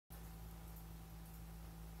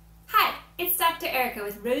Dr. Erica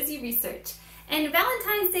with Rosie Research, and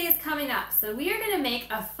Valentine's Day is coming up, so we are going to make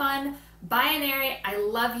a fun binary I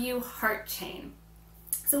love you heart chain.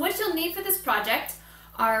 So what you'll need for this project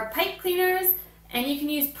are pipe cleaners, and you can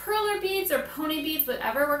use perler beads or pony beads,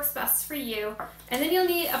 whatever works best for you. And then you'll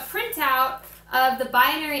need a printout of the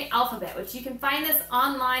binary alphabet, which you can find this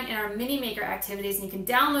online in our mini maker activities, and you can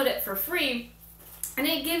download it for free. And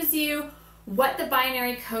it gives you what the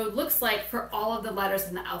binary code looks like for all of the letters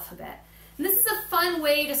in the alphabet. And this is a fun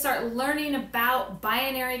way to start learning about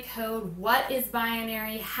binary code, what is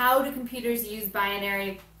binary, how do computers use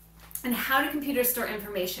binary, and how do computers store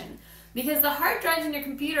information. Because the hard drives in your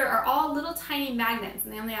computer are all little tiny magnets,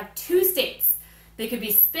 and they only have two states. They could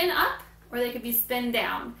be spin up or they could be spin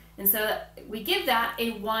down. And so we give that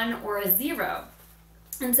a 1 or a 0.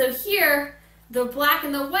 And so here, the black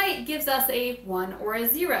and the white gives us a 1 or a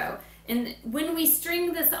 0. And when we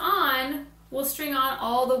string this on, we'll string on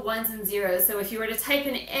all the 1s and 0s. So if you were to type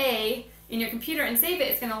in A in your computer and save it,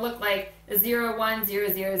 it's going to look like a 0, 1,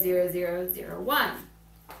 0, 0, 0, 0, 0, 1.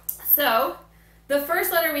 So the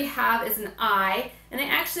first letter we have is an I, and I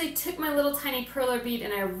actually took my little tiny perler bead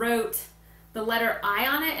and I wrote the letter I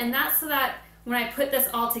on it, and that's so that when I put this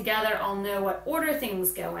all together, I'll know what order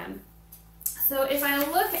things go in. So if I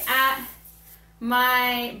look at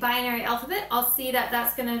my binary alphabet, I'll see that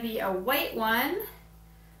that's going to be a white one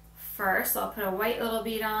first. So I'll put a white little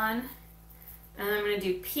bead on, and then I'm going to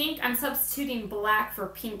do pink. I'm substituting black for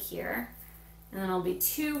pink here. And then it'll be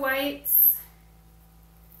 2 whites,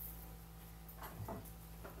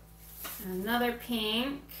 and another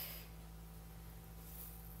pink,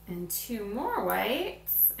 and 2 more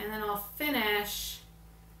whites, and then I'll finish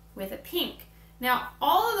with a pink. Now,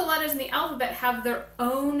 all of the letters in the alphabet have their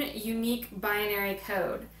own unique binary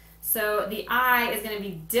code. So the I is going to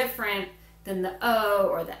be different than the O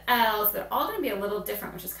or the L, so they're all going to be a little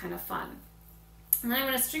different, which is kind of fun. And then I'm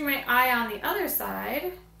going to string my I on the other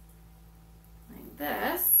side, like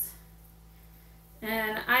this.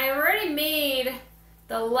 And I already made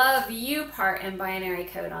the love you part in binary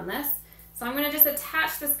code on this. So I'm going to just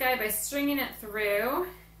attach this guy by stringing it through.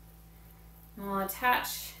 And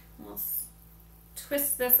we'll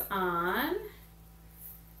twist this on.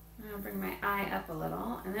 I'll bring my eye up a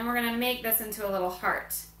little, and then we're going to make this into a little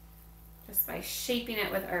heart just by shaping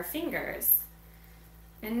it with our fingers.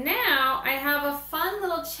 And now I have a fun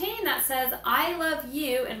little chain that says I love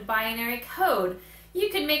you in binary code. You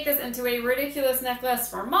could make this into a ridiculous necklace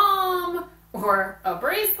for mom, or a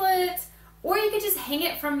bracelet, or you could just hang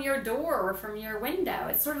it from your door or from your window.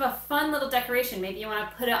 It's sort of a fun little decoration. Maybe you want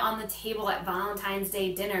to put it on the table at Valentine's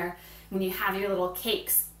Day dinner when you have your little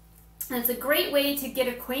cakes. And it's a great way to get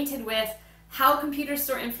acquainted with how computers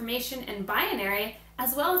store information in binary,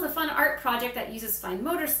 as well as a fun art project that uses fine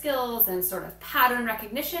motor skills and sort of pattern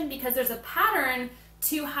recognition, because there's a pattern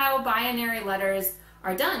to how binary letters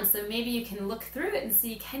are done. So maybe you can look through it and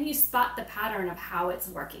see, can you spot the pattern of how it's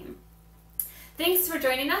working? Thanks for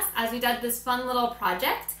joining us as we did this fun little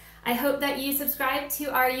project. I hope that you subscribe to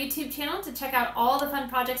our YouTube channel to check out all the fun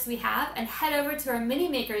projects we have, and head over to our Mini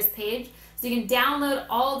Makers page so you can download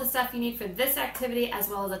all the stuff you need for this activity as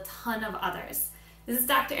well as a ton of others. This is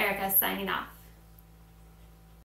Dr. Erica signing off.